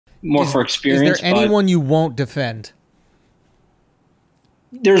more for experience. Is there anyone you won't defend?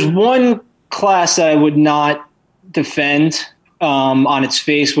 There's one class that I would not defend on its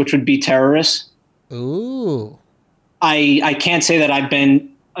face, which would be terrorists. Ooh. I can't say that I've been.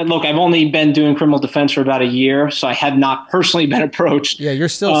 Look, I've only been doing criminal defense for about a year, so I have not personally been approached. Yeah, you're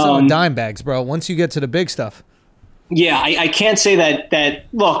still selling dime bags, bro. Once you get to the big stuff. Yeah, I can't say that.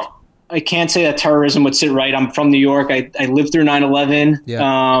 Look, I can't say that terrorism would sit right. I'm from New York. I lived through 9/11.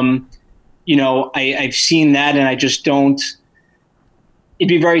 Yeah. You know, I've seen that, and I just don't. It'd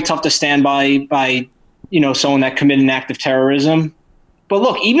be very tough to stand by someone that committed an act of terrorism. But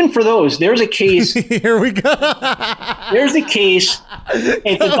look, even for those, there's a case. Here we go. There's a case.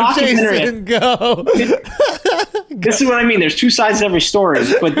 It's a documentary. Jason, go. This is what I mean. There's two sides to every story.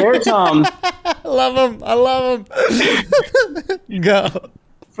 But there's I love him. Go.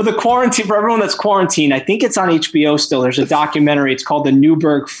 For the quarantine, for everyone that's quarantined, I think it's on HBO still. There's a documentary. It's called The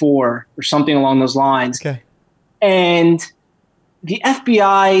Newburgh Four or something along those lines. Okay. And the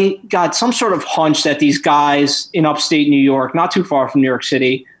FBI got some sort of hunch that these guys in upstate New York, not too far from New York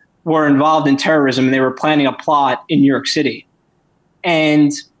City, were involved in terrorism, and they were planning a plot in New York City.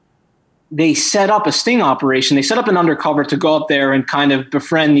 And they set up a sting operation. They set up an undercover to go up there and kind of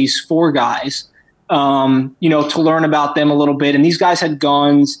befriend these four guys, to learn about them a little bit. And these guys had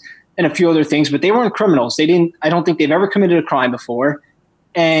guns and a few other things, but they weren't criminals. I don't think they've ever committed a crime before.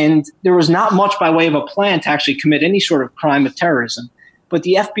 And there was not much by way of a plan to actually commit any sort of crime of terrorism. But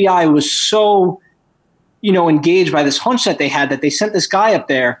the FBI was so, engaged by this hunch that they had that they sent this guy up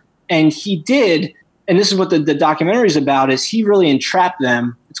there, and he did. And this is what the documentary is about, is he really entrapped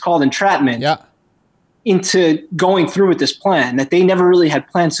them. It's called entrapment. Yeah. Into going through with this plan that they never really had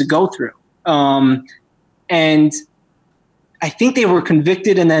plans to go through. And I think they were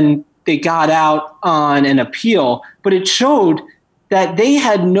convicted, and then they got out on an appeal, but it showed that they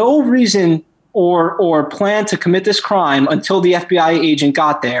had no reason or plan to commit this crime until the FBI agent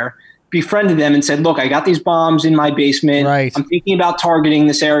got there, befriended them, and said, look, I got these bombs in my basement. Right. I'm thinking about targeting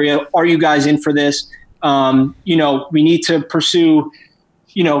this area. Are you guys in for this? We need to pursue,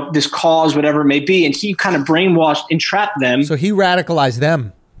 this cause, whatever it may be. And he kind of brainwashed, entrapped them. So he radicalized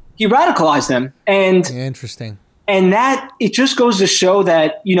them. And interesting. And that, it just goes to show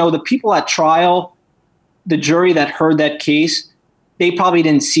that, the people at trial, the jury that heard that case, they probably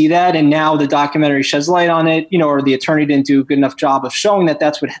didn't see that, and now the documentary sheds light on it, or the attorney didn't do a good enough job of showing that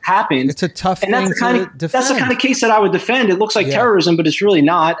that's what happened. It's a tough thing to defend. That's the kind of case that I would defend. It looks like terrorism, but it's really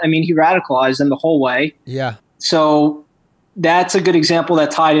not. I mean, he radicalized them the whole way. Yeah. So that's a good example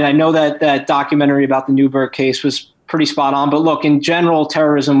that tied in. I know that documentary about the Newburgh case was pretty spot on, but look, in general,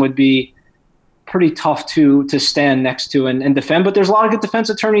 terrorism would be pretty tough to stand next to and defend, but there's a lot of good defense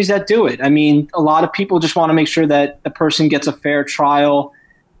attorneys that do it. I mean, a lot of people just want to make sure that the person gets a fair trial,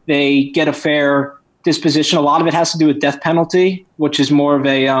 they get a fair disposition. A lot of it has to do with death penalty, which is more of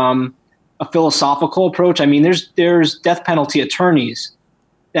a philosophical approach. I mean, there's death penalty attorneys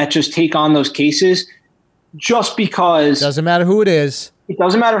that just take on those cases just because. Doesn't matter who it is. It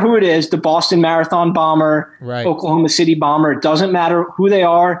doesn't matter who it is. The Boston Marathon bomber, right. Oklahoma City bomber. It doesn't matter who they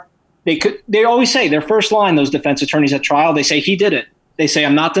are. They always say their first line, those defense attorneys at trial, they say, he did it. They say,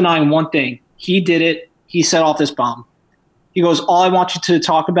 I'm not denying one thing. He did it. He set off this bomb. He goes, all I want you to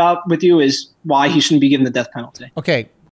talk about with you is why he shouldn't be given the death penalty. Okay.